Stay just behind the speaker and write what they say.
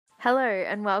Hello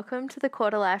and welcome to the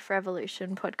Quarter Life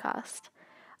Revolution podcast.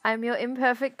 I'm your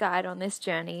imperfect guide on this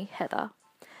journey, Heather.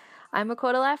 I'm a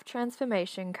quarter life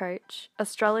transformation coach,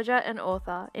 astrologer and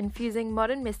author, infusing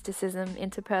modern mysticism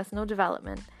into personal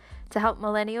development to help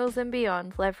millennials and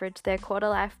beyond leverage their quarter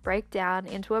life breakdown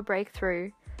into a breakthrough,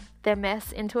 their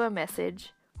mess into a message,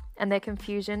 and their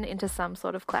confusion into some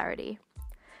sort of clarity.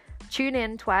 Tune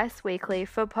in twice weekly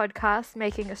for podcasts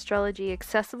making astrology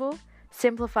accessible,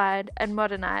 simplified and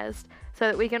modernized so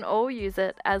that we can all use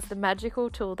it as the magical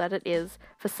tool that it is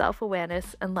for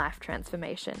self-awareness and life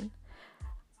transformation.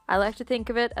 I like to think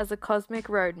of it as a cosmic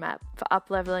roadmap for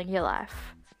up-leveling your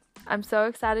life. I'm so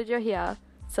excited you're here,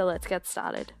 so let's get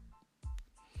started.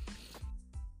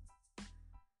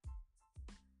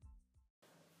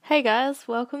 Hey guys,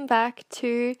 welcome back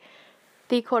to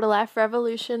the Quarter Life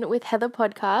Revolution with Heather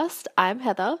podcast. I'm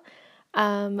Heather.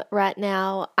 Right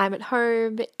now I'm at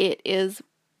home. It is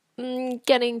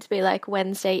getting to be like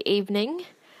Wednesday evening.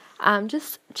 I'm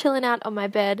just chilling out on my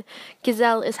bed.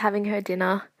 Gazelle is having her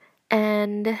dinner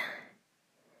and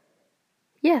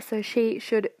yeah, so she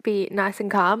should be nice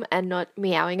and calm and not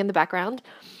meowing in the background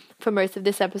for most of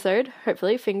this episode.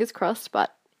 Hopefully, fingers crossed,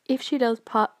 but if she does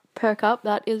perk up,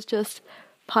 that is just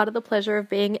part of the pleasure of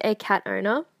being a cat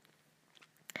owner.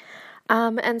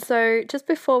 And so just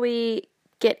before we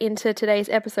get into today's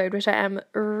episode, which I am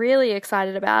really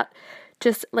excited about,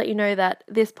 just let you know that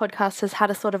this podcast has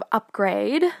had a sort of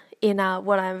upgrade in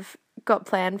what I've got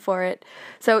planned for it.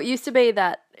 So it used to be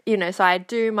that, so I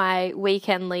do my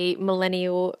weekendly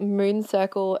millennial moon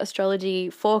circle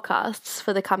astrology forecasts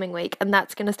for the coming week, and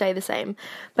that's going to stay the same.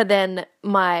 But then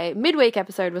my midweek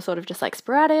episode was sort of just like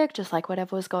sporadic, just like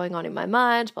whatever was going on in my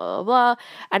mind, blah, blah, blah.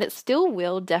 And it still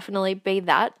will definitely be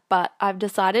that, but I've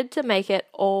decided to make it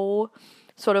all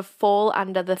sort of fall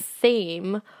under the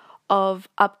theme of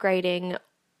upgrading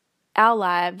our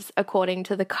lives according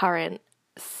to the current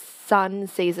sun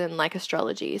season, like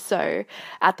astrology. So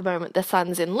at the moment, the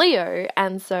sun's in Leo,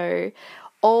 and so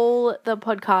all the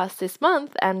podcasts this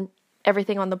month and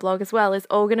everything on the blog as well is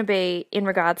all going to be in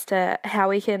regards to how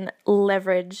we can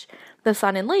leverage the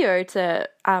sun in Leo to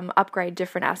upgrade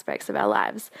different aspects of our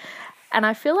lives. And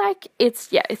I feel like it's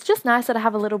just nice that I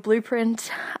have a little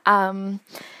blueprint.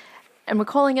 And we're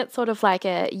calling it sort of like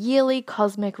a yearly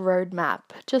cosmic roadmap,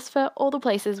 just for all the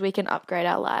places we can upgrade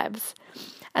our lives.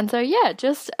 And so,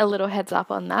 just a little heads up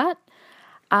on that.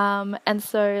 And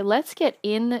so let's get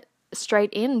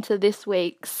straight into this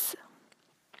week's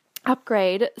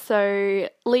upgrade. So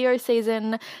Leo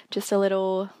season, just a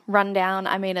little rundown.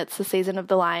 I mean, it's the season of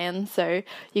the lion, so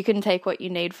you can take what you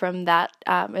need from that.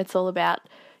 It's all about,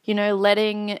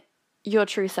 letting your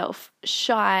true self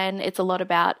shine. It's a lot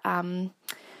about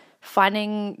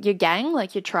finding your gang,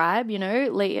 like your tribe,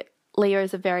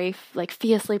 Leos are very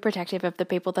fiercely protective of the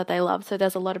people that they love. So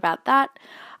there's a lot about that,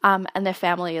 and their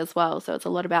family as well. So it's a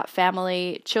lot about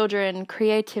family, children,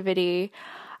 creativity,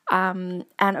 and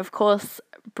of course,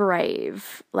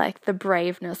 brave, like the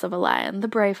braveness of a lion, the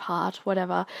brave heart,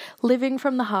 whatever, living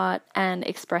from the heart and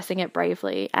expressing it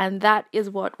bravely. And that is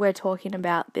what we're talking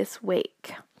about this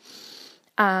week.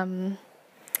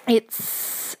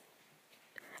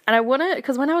 And I want to,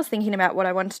 because when I was thinking about what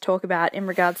I wanted to talk about in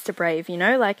regards to brave,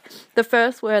 the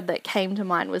first word that came to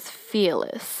mind was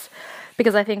fearless.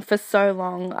 Because I think for so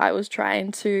long I was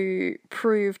trying to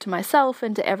prove to myself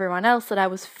and to everyone else that I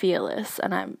was fearless.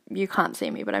 And you can't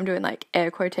see me, but I'm doing like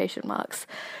air quotation marks.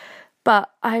 But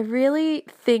I really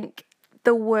think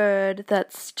the word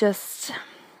that's just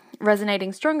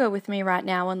resonating stronger with me right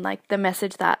now, and like the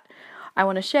message that I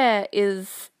want to share,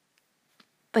 is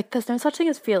there's no such thing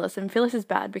as fearless, and fearless is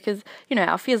bad because,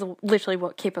 our fears are literally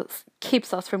what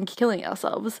keeps us from killing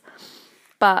ourselves.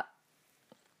 But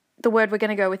the word we're going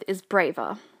to go with is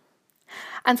braver.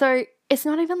 And so it's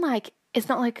not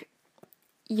like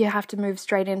you have to move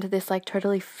straight into this like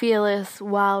totally fearless,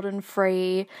 wild and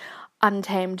free,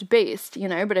 untamed beast,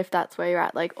 but if that's where you're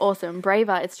at, like awesome,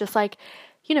 braver, it's just like,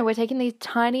 we're taking these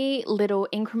tiny little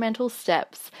incremental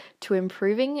steps to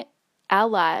improving our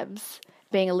lives,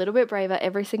 being a little bit braver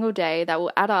every single day. That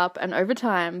will add up, and over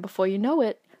time, before you know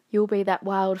it, you'll be that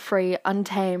wild, free,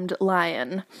 untamed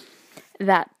lion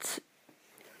that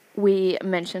we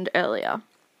mentioned earlier.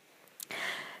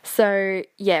 So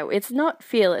it's not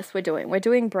fearless we're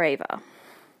doing braver.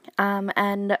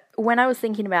 And when I was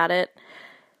thinking about it,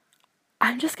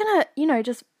 I'm just gonna,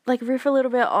 just like riff a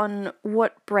little bit on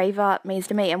what braver means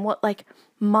to me and what like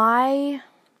my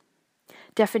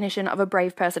definition of a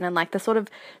brave person and like the sort of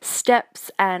steps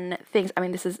and things. I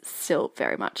mean, this is still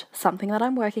very much something that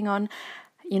I'm working on.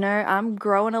 I'm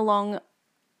growing along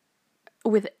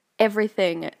with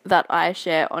everything that I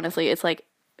share. Honestly, it's like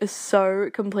so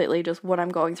completely just what I'm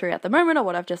going through at the moment or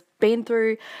what I've just been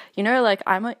through. You know, like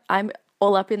I'm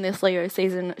all up in this Leo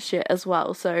season shit as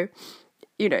well. So,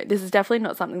 you know, this is definitely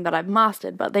not something that I've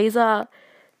mastered, but these are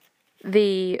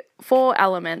the 4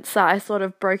 elements that I sort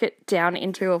of broke it down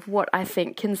into of what I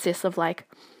think consists of like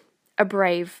a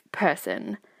brave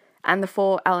person, and the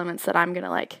 4 elements that I'm going to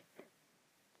like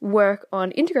work on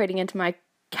integrating into my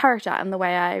character and the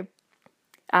way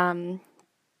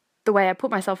I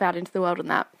put myself out into the world and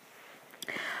that.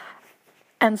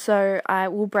 And so I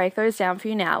will break those down for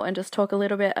you now and just talk a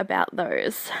little bit about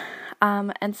those.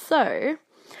 And so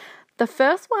the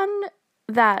first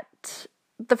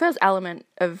element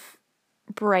of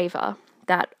braver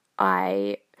that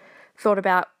I thought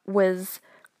about was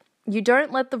you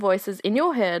don't let the voices in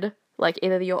your head, like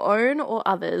either your own or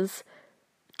others,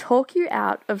 talk you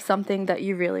out of something that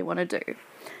you really want to do.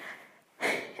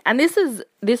 And this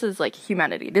is like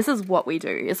humanity. This is what we do.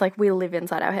 It's like we live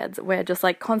inside our heads. We're just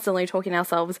like constantly talking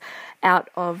ourselves out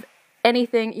of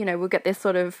anything. You know, we'll get this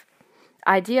sort of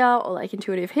idea or like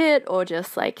intuitive hit, or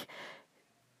just like,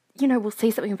 you know, we'll see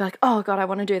something and be like, oh God, I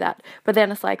want to do that. But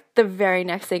then it's like the very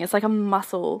next thing, it's like a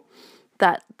muscle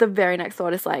that the very next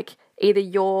thought is like either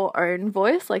your own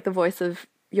voice, like the voice of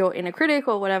your inner critic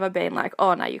or whatever, being like,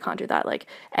 oh no, you can't do that. Like,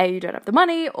 A, you don't have the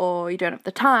money, or you don't have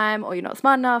the time, or you're not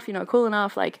smart enough, you're not cool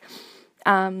enough, like,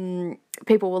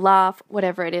 people will laugh,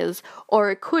 whatever it is.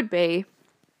 Or it could be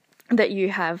that you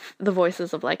have the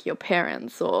voices of like your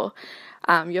parents or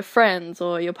your friends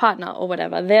or your partner or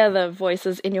whatever. They're the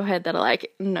voices in your head that are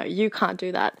like, no, you can't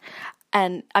do that.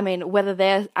 And I mean, whether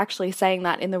they're actually saying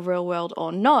that in the real world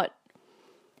or not,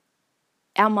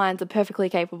 our minds are perfectly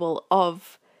capable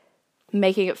of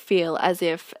making it feel as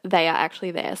if they are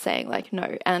actually there saying like,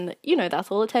 no. And, you know, that's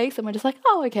all it takes. And we're just like,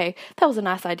 oh, okay, that was a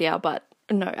nice idea, but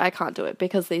no, I can't do it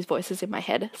because these voices in my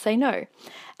head say no.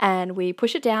 And we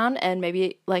push it down, and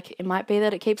maybe like it might be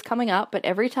that it keeps coming up, but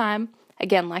every time,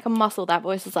 again, like a muscle, that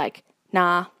voice is like,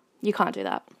 nah, you can't do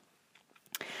that.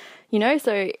 You know,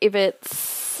 so if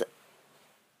it's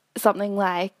something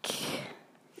like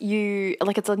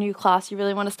it's a new class you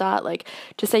really want to start, like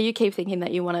just say you keep thinking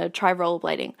that you want to try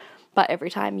rollerblading, but every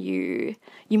time you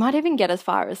might even get as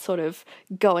far as sort of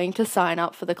going to sign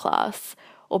up for the class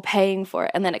or paying for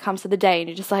it, and then it comes to the day and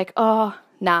you're just like, oh,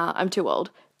 nah, I'm too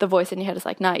old. The voice in your head is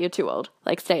like, nah, you're too old.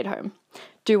 Like, stay at home.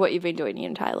 Do what you've been doing your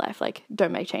entire life. Like,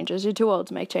 don't make changes. You're too old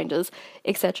to make changes,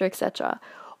 etc., etc.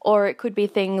 Or it could be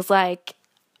things like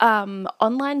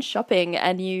online shopping,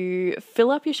 and you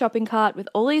fill up your shopping cart with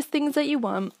all these things that you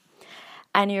want,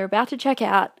 and you're about to check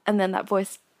out, and then that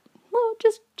voice, well,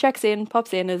 just checks in,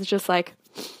 pops in, is just like,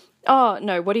 oh,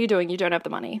 no, what are you doing? You don't have the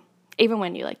money. Even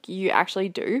when you actually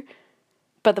do.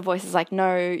 But the voice is like,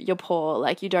 no, you're poor.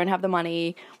 Like, you don't have the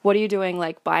money. What are you doing?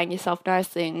 Like, buying yourself nice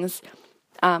things.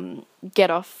 Get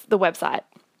off the website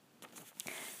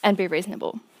and be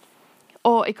reasonable.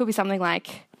 Or it could be something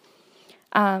like,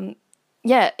 and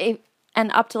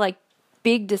up to like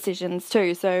big decisions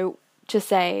too. So just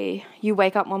say you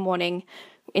wake up one morning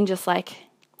in just like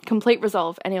complete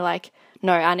resolve, and you're like,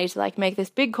 no, I need to like make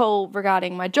this big call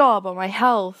regarding my job or my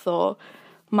health or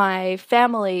my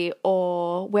family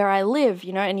or where I live,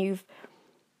 you know, and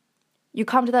you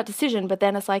come to that decision, but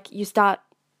then it's like you start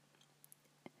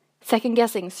second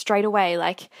guessing straight away.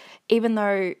 Like, even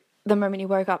though the moment you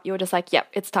woke up, you were just like, yep,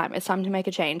 it's time to make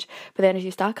a change. But then as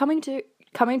you start coming to,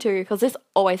 because this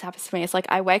always happens to me, it's like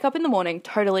I wake up in the morning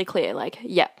totally clear, like,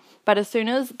 yeah. But as soon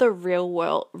as the real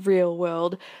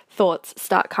world thoughts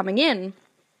start coming in,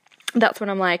 that's when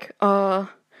I'm like, oh,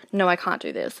 no, I can't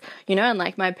do this, you know. And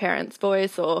like my parents'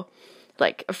 voice or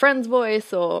like a friend's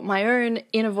voice or my own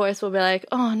inner voice will be like,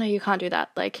 oh no, you can't do that.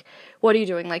 Like, what are you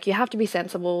doing? Like, you have to be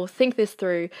sensible, think this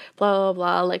through, blah, blah,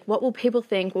 blah. Like, what will people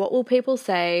think? What will people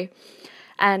say?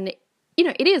 And, you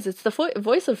know, it's the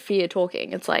voice of fear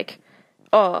talking. It's like,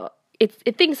 oh,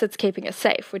 it thinks it's keeping us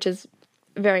safe, which is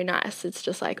very nice. It's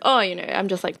just like, oh, you know, I'm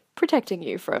just like protecting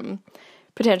you from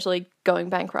potentially going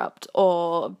bankrupt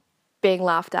or being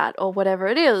laughed at or whatever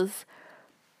it is.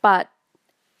 But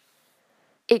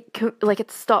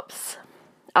it stops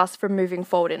us from moving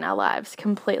forward in our lives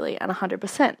completely and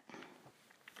 100%.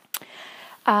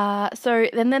 So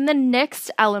then the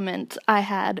next element I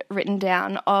had written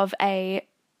down of a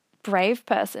brave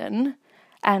person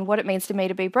and what it means to me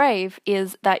to be brave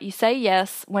is that you say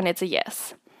yes when it's a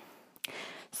yes.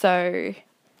 So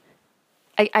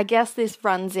I guess this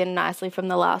runs in nicely from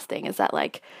the last thing, is that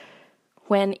like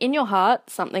when in your heart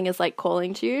something is like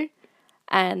calling to you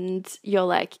and you're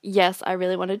like, yes, I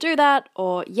really want to do that,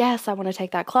 or yes, I want to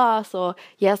take that class, or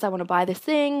yes, I want to buy this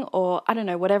thing, or I don't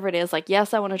know, whatever it is, like,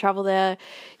 yes, I want to travel there,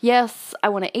 yes, I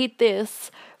want to eat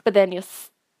this. But then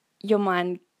your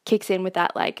mind kicks in with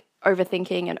that like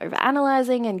overthinking and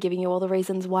overanalyzing and giving you all the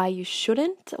reasons why you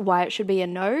shouldn't, why it should be a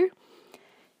no.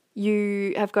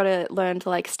 You have got to learn to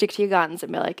like stick to your guns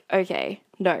and be like, okay,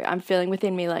 no, I'm feeling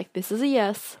within me like this is a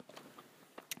yes.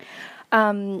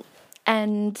 And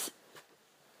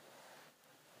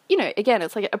you know, again,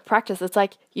 it's like a practice. It's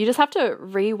like you just have to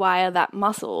rewire that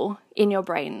muscle in your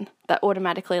brain that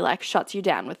automatically like shuts you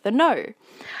down with the no.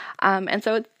 And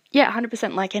so,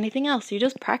 100% like anything else, you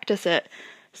just practice it.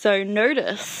 So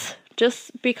notice,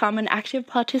 just become an active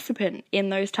participant in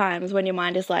those times when your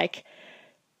mind is like,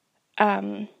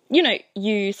 you know,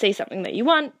 you see something that you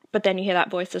want, but then you hear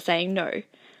that voice that's saying no.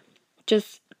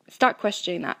 Just start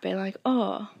questioning that, being like,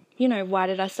 oh, you know, why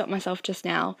did I stop myself just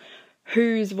now?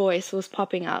 Whose voice was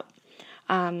popping up?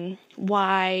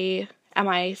 Why am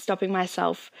I stopping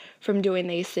myself from doing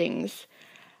these things?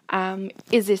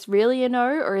 Is this really a no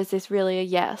or is this really a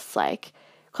yes? Like,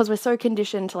 because we're so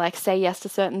conditioned to like say yes to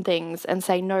certain things and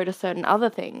say no to certain other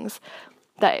things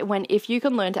that if you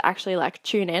can learn to actually like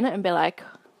tune in and be like,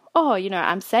 oh, you know,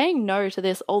 I'm saying no to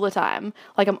this all the time.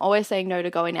 Like I'm always saying no to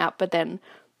going out, but then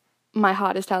my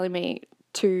heart is telling me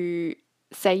to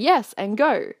say yes and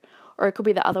go. Or it could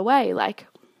be the other way, like,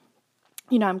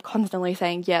 you know, I'm constantly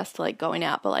saying yes to like going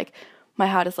out, but like my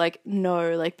heart is like,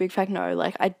 no, like big fat no,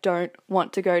 like I don't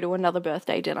want to go to another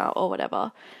birthday dinner or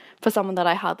whatever for someone that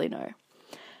I hardly know.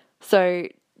 So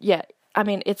yeah, I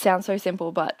mean, it sounds so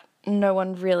simple, but no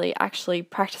one really actually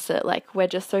practice it. Like we're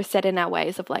just so set in our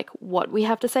ways of like what we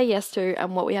have to say yes to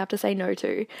and what we have to say no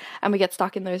to, and we get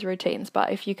stuck in those routines.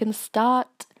 But if you can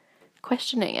start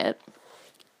questioning it,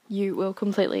 you will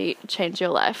completely change your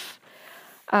life.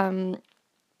 And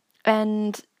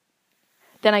then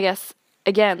I guess,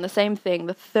 again, the same thing.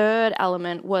 The third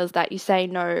element was that you say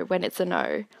no when it's a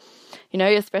no. You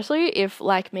know, especially if,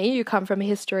 like me, you come from a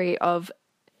history of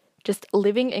just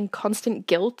living in constant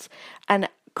guilt and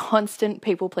constant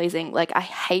people pleasing. Like, I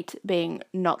hate being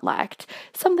not liked.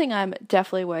 Something I'm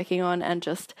definitely working on and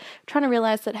just trying to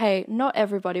realize that, hey, not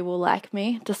everybody will like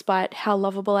me despite how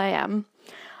lovable I am.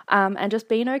 And just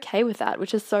being okay with that,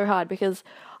 which is so hard because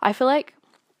I feel like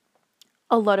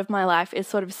a lot of my life is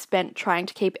sort of spent trying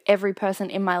to keep every person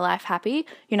in my life happy.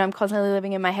 You know, I'm constantly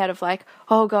living in my head of like,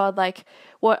 oh God, like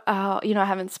what, you know, I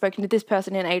haven't spoken to this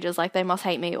person in ages, like they must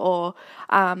hate me. Or,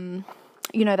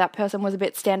 you know, that person was a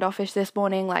bit standoffish this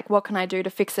morning. Like, what can I do to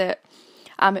fix it?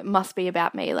 It must be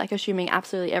about me, like assuming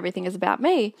absolutely everything is about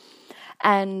me.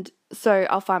 And so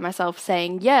I'll find myself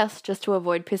saying yes just to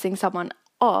avoid pissing someone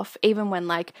off, even when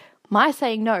like my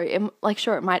saying no, like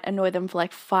sure, it might annoy them for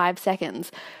like 5 seconds,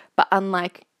 but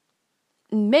unlike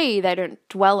me, they don't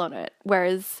dwell on it.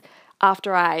 Whereas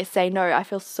after I say no, I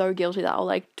feel so guilty that I'll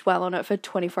like dwell on it for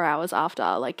 24 hours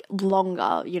after, like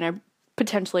longer, you know,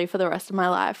 potentially for the rest of my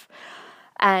life.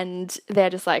 And they're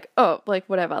just like, oh, like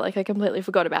whatever, like I completely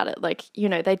forgot about it. Like, you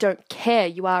know, they don't care.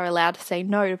 You are allowed to say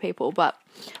no to people, but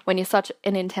when you're such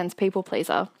an intense people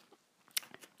pleaser,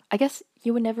 I guess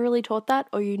you were never really taught that,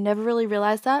 or you never really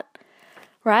realized that,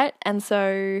 right? And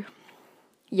so,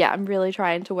 yeah, I'm really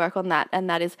trying to work on that. And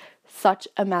that is such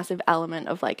a massive element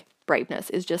of like braveness,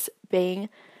 is just being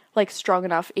like strong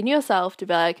enough in yourself to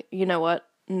be like, you know what?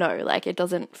 No, like it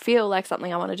doesn't feel like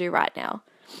something I want to do right now.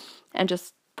 And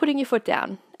just putting your foot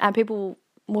down, and people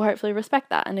will hopefully respect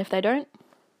that. And if they don't,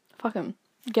 fuck them.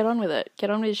 Get on with it. Get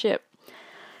on with your shit.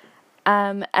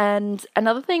 And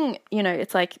another thing, you know,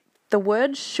 it's like the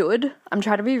word should, I'm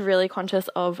trying to be really conscious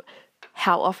of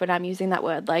how often I'm using that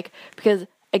word. Like, because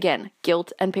again,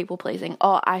 guilt and people pleasing.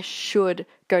 Oh, I should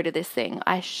go to this thing.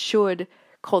 I should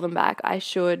call them back. I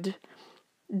should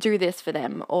do this for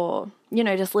them. Or, you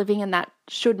know, just living in that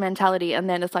should mentality. And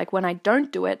then it's like when I don't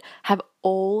do it, have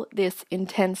all this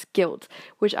intense guilt,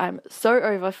 which I'm so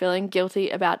over, feeling guilty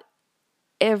about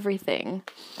everything.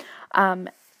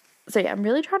 So yeah, I'm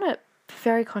really trying to be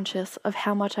very conscious of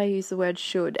how much I use the word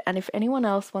should. And if anyone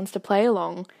else wants to play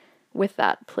along with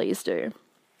that, please do.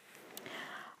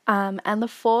 And the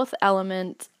fourth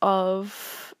element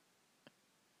of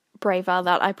braver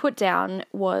that I put down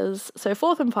was, so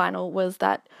fourth and final, was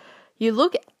that you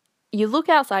look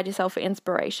outside yourself for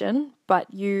inspiration,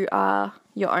 but you are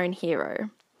your own hero.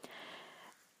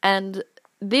 And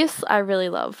this I really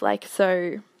love. Like,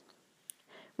 so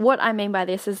what I mean by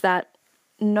this is that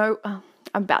I'm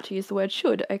about to use the word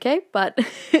should, okay? But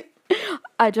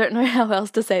I don't know how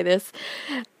else to say this.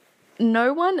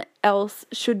 No one else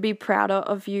should be prouder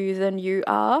of you than you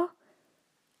are,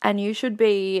 and you should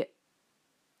be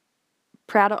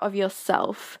prouder of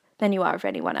yourself than you are of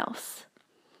anyone else.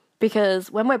 Because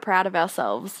when we're proud of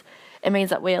ourselves, It means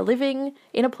that we are living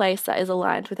in a place that is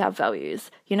aligned with our values.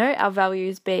 You know, our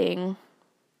values being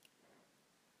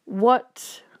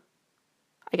what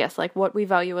we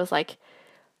value as like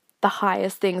the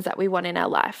highest things that we want in our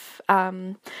life.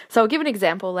 So I'll give an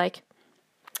example, like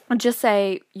just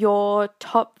say your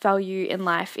top value in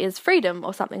life is freedom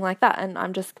or something like that. And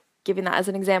I'm just giving that as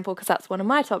an example because that's one of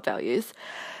my top values.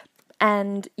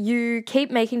 And you keep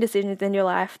making decisions in your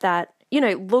life that, you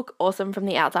know, look awesome from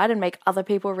the outside and make other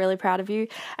people really proud of you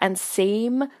and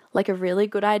seem like a really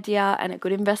good idea and a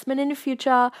good investment in the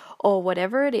future or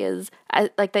whatever it is.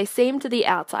 Like they seem to the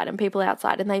outside and people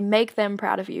outside and they make them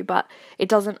proud of you, but it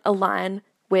doesn't align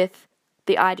with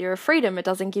the idea of freedom. It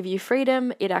doesn't give you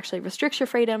freedom. It actually restricts your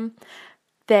freedom.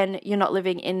 Then you're not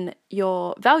living in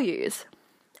your values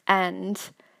and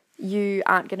you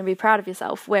aren't going to be proud of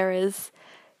yourself. Whereas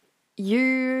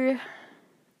you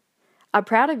are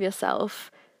proud of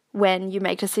yourself when you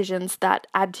make decisions that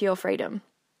add to your freedom.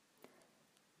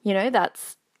 You know,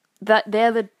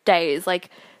 they're the days like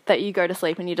that you go to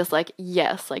sleep and you're just like,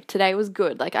 yes, like today was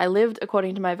good. Like I lived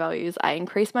according to my values. I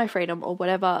increased my freedom or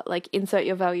whatever, like insert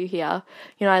your value here.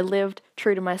 You know, I lived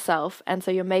true to myself. And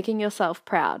so you're making yourself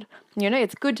proud. You know,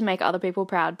 it's good to make other people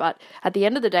proud, but at the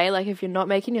end of the day, like if you're not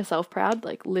making yourself proud,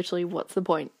 like literally what's the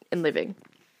point in living?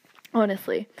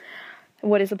 Honestly,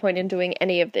 what is the point in doing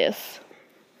any of this?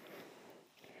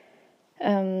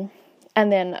 And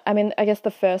then, I mean, I guess the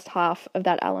first half of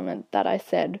that element that I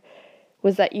said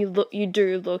was that you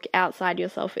do look outside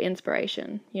yourself for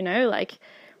inspiration, you know, like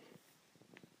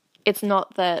it's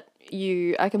not that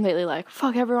you are completely like,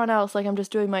 fuck everyone else, like I'm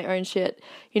just doing my own shit.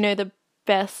 You know, the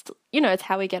best, you know, it's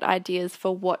how we get ideas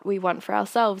for what we want for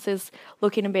ourselves is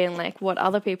looking and being like what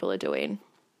other people are doing.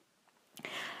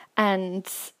 And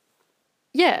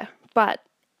yeah, but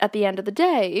at the end of the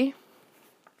day,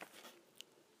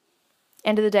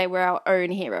 we're our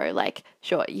own hero. Like,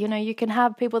 sure, you know, you can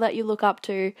have people that you look up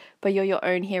to, but you're your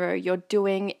own hero. You're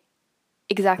doing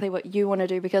exactly what you want to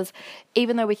do, because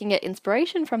even though we can get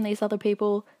inspiration from these other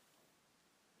people,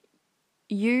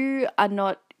 you are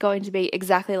not going to be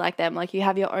exactly like them. Like, you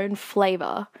have your own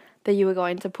flavor that you are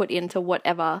going to put into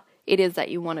whatever it is that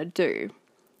you want to do.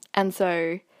 And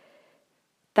so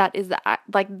that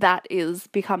is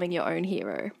becoming your own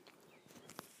hero.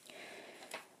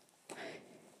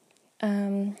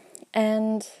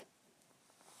 And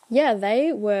yeah,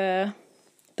 they were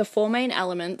the 4 main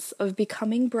elements of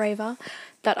becoming braver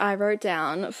that I wrote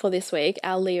down for this week,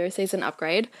 our Leo season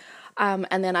upgrade. And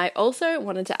then I also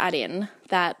wanted to add in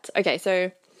that, okay,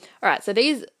 so, all right, so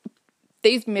these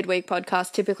midweek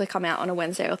podcasts typically come out on a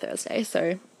Wednesday or Thursday.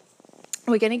 So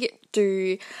we're going to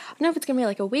I don't know if it's going to be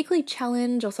like a weekly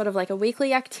challenge or sort of like a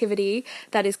weekly activity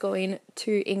that is going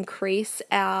to increase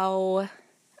our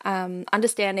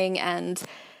understanding. And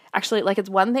actually, like, it's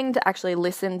one thing to actually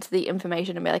listen to the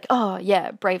information and be like, oh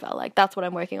yeah, braver, like that's what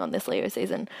I'm working on this Leo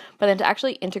season, but then to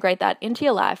actually integrate that into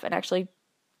your life and actually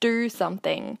do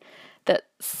something that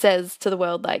says to the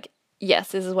world, like,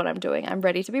 yes, this is what I'm doing. I'm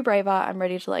ready to be braver. I'm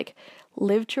ready to like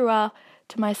live truer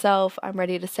to myself. I'm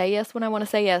ready to say yes when I want to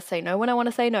say yes, say no when I want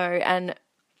to say no, and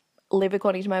live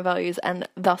according to my values, and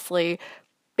thusly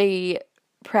be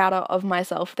prouder of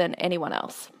myself than anyone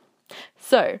else.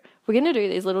 So we're going to do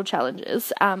these little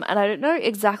challenges, and I don't know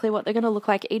exactly what they're going to look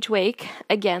like each week.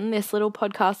 Again, this little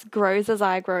podcast grows as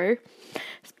I grow,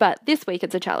 but this week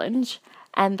it's a challenge,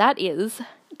 and that is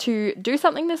to do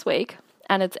something this week,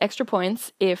 and it's extra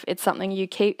points if it's something you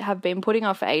have been putting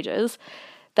off for ages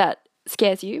that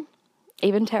scares you,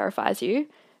 even terrifies you,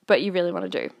 but you really want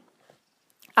to do.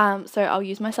 So I'll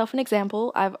use myself an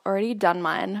example. I've already done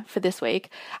mine for this week.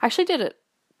 I actually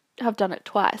have done it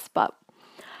twice, but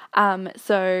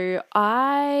so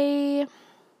the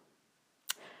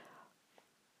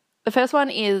first one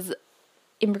is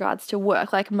in regards to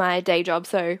work, like my day job.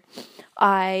 So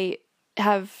I've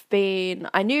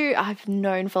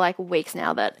known for like weeks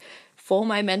now that for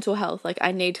my mental health, like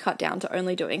I need to cut down to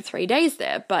only doing 3 days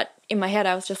there. But in my head,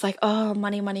 I was just like, oh,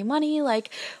 money, money, money.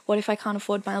 Like, what if I can't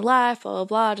afford my life, blah, blah,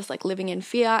 blah, just like living in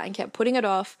fear, and kept putting it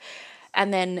off.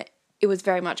 And then it was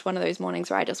very much one of those mornings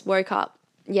where I just woke up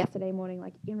yesterday morning,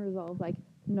 like in resolve, like,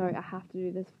 no, I have to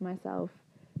do this for myself.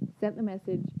 Sent the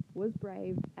message, was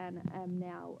brave, and I'm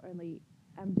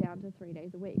down to 3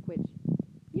 days a week, which,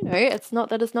 you know, it's not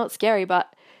that it's not scary,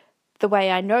 but the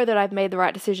way I know that I've made the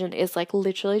right decision is like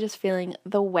literally just feeling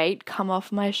the weight come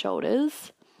off my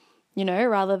shoulders, you know,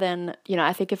 rather than, you know,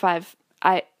 I think if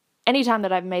anytime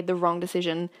that I've made the wrong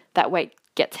decision, that weight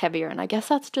gets heavier. And I guess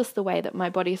that's just the way that my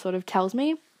body sort of tells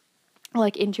me,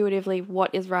 like intuitively,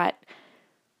 what is right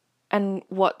and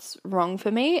what's wrong for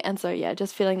me. And so, yeah,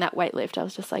 just feeling that weight lift, I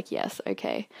was just like, yes,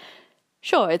 okay,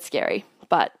 sure, it's scary,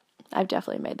 but I've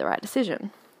definitely made the right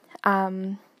decision.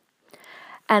 And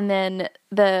then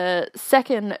the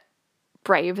second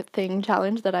brave thing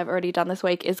challenge that I've already done this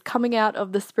week is coming out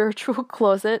of the spiritual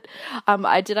closet.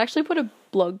 I did actually put a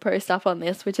blog post up on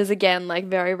this, which is again like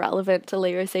very relevant to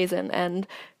Leo season and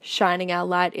shining our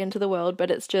light into the world,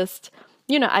 but it's just,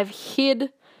 you know, I've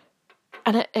hid,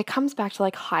 and it comes back to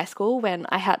like high school when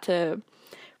I had to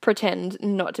pretend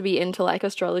not to be into like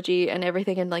astrology and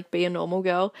everything and like be a normal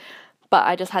girl, but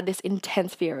I just had this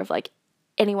intense fear of like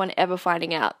anyone ever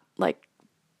finding out like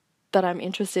that I'm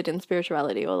interested in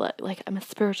spirituality or like I'm a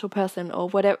spiritual person or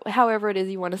whatever, however it is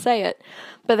you want to say it.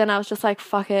 But then I was just like,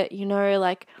 fuck it, you know,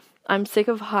 like I'm sick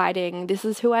of hiding. This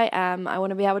is who I am. I want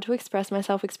to be able to express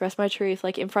myself, express my truth,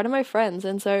 like in front of my friends.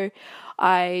 And so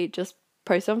I just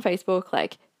post on Facebook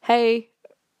like, hey,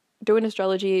 doing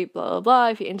astrology, blah, blah, blah.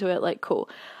 If you're into it, like, cool.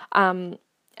 And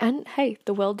hey,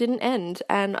 the world didn't end.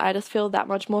 And I just feel that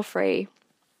much more free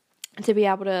to be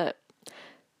able to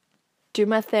do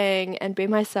my thing and be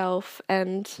myself.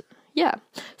 And yeah,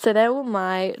 so there were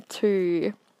my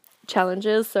 2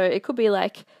 challenges. So it could be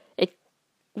like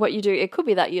what you do, it could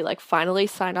be that you like finally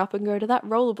sign up and go to that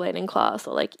rollerblading class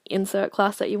or like insert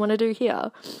class that you want to do here,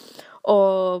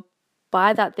 or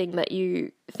buy that thing that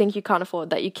you think you can't afford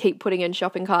that you keep putting in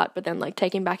shopping cart but then like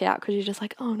taking back out because you're just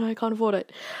like, oh no, I can't afford it.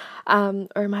 Or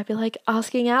it might be like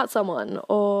asking out someone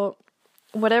or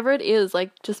whatever it is,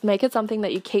 like just make it something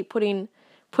that you keep putting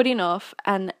off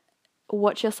and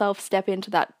watch yourself step into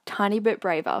that tiny bit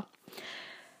braver.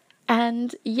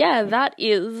 And yeah, that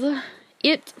is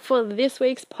it for this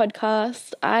week's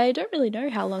podcast. I don't really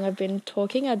know how long I've been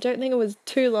talking. I don't think it was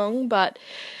too long, but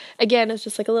again, it's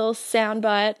just like a little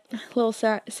soundbite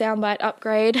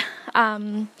upgrade.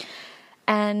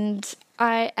 And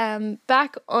I am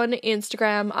back on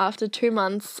Instagram after 2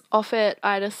 months off it.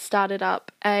 I just started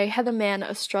up a Heather Mann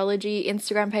Astrology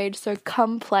Instagram page, so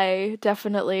come play,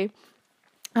 definitely.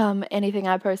 Anything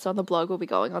I post on the blog will be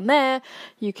going on there.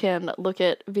 You can look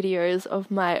at videos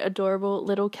of my adorable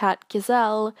little cat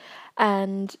Gazelle,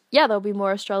 and yeah, there'll be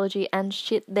more astrology and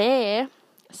shit there.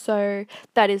 So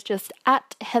that is just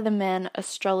at Heather Mann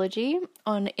Astrology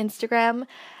on Instagram,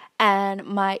 and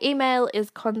my email is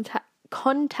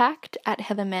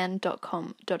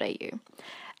contact@heathermann.com.au.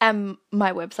 And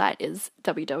my website is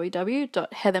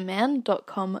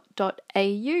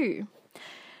www.heathermann.com.au.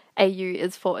 AU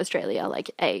is for Australia,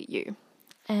 like AU.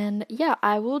 And yeah,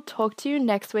 I will talk to you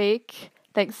next week.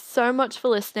 Thanks so much for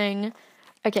listening.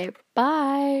 Okay,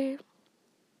 bye.